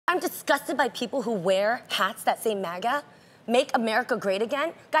I'm disgusted by people who wear hats that say MAGA. Make America great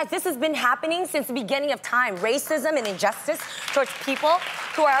again. Guys, this has been happening since the beginning of time. Racism and injustice towards people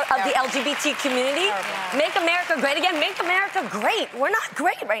who are of the LGBT community. Make America great again. Make America great. We're not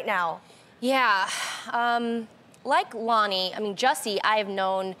great right now. Yeah. Like Lonnie, I mean, Jussie, I have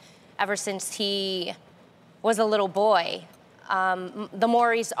known ever since he was a little boy. The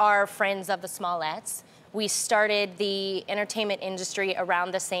Morris are friends of the Smolletts. We started the entertainment industry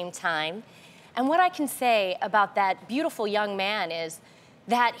around the same time. And what I can say about that beautiful young man is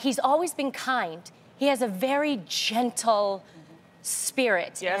that he's always been kind. He has a very gentle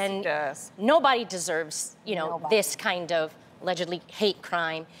spirit. Yes, and he does. Nobody deserves, you know, this kind of allegedly hate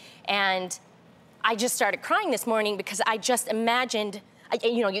crime. And I just started crying this morning because I just imagined,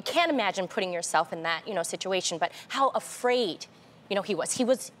 you know, you can't imagine putting yourself in that, you know, situation, but how afraid, you know, he was.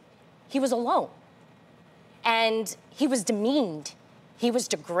 He was alone. And he was demeaned. He was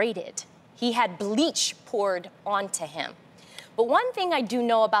degraded. He had bleach poured onto him. But one thing I do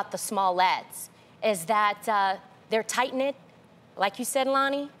know about the Smolletts is that they're tight-knit, like you said,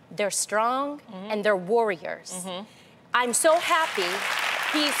 Lonnie, they're strong, and they're warriors. I'm so happy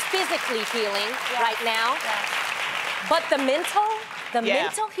he's physically healing right now. But the mental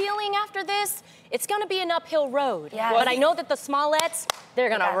healing after this, it's gonna be an uphill road. But I know that the Smolletts, they're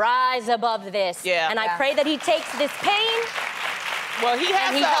gonna rise above this. And I pray that he takes this pain. Well, he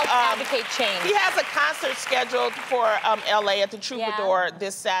has advocate change. He has a concert scheduled for LA at the Troubadour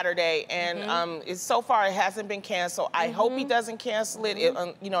this Saturday, and so far it hasn't been canceled. I hope he doesn't cancel it,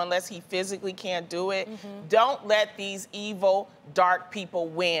 you know, unless he physically can't do it. Don't let these evil, dark people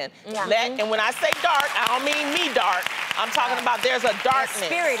win. And when I say dark, I don't mean me dark. I'm talking about there's a darkness.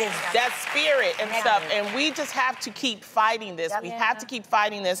 That spirit and stuff, and we just have to keep fighting this. We have to keep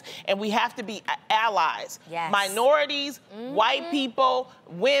fighting this, and we have to be allies. Minorities, white people,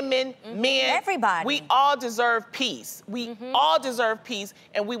 women, men. Everybody. We all deserve peace. We all deserve peace,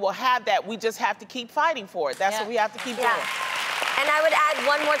 and we will have that. We just have to keep fighting for it. That's what we have to keep doing. And I would add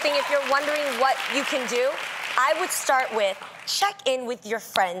one more thing. If you're wondering what you can do, I would start with check in with your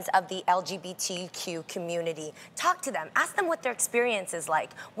friends of the LGBTQ community. Talk to them. Ask them what their experience is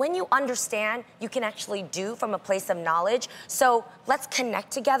like. When you understand, you can actually do from a place of knowledge. So let's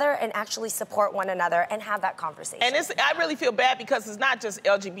connect together and actually support one another and have that conversation. And I really feel bad because it's not just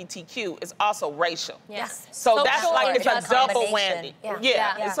LGBTQ, it's also like So that's like, it's a double whammy.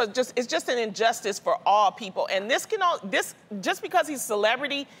 It's just an injustice for all people. And this just because he's a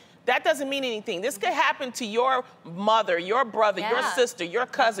celebrity, that doesn't mean anything. This could happen to your mother, your brother, your sister, your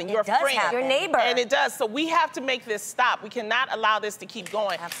cousin, your friend. Your neighbor. And it does. So we have to make this stop. We cannot allow this to keep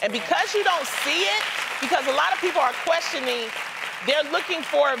going. And because you don't see it, because a lot of people are questioning, they're looking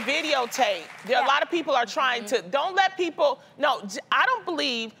for a videotape. A lot of people are trying to, don't let people, no, I don't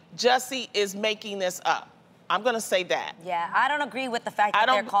believe Jussie is making this up. I'm gonna say that. Yeah, I don't agree with the fact that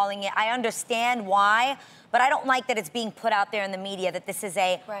they're calling it. I understand why, but I don't like that it's being put out there in the media that this is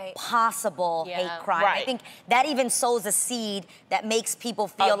a possible hate crime. I think that even sows a seed that makes people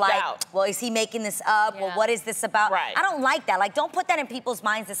feel like, well, is he making this up? Well, what is this about? I don't like that. Like, don't put that in people's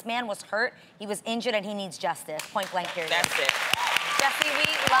minds. This man was hurt, he was injured, and he needs justice. Point blank period. That's it. Jussie,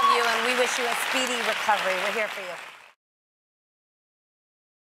 we love you and we wish you a speedy recovery. We're here for you.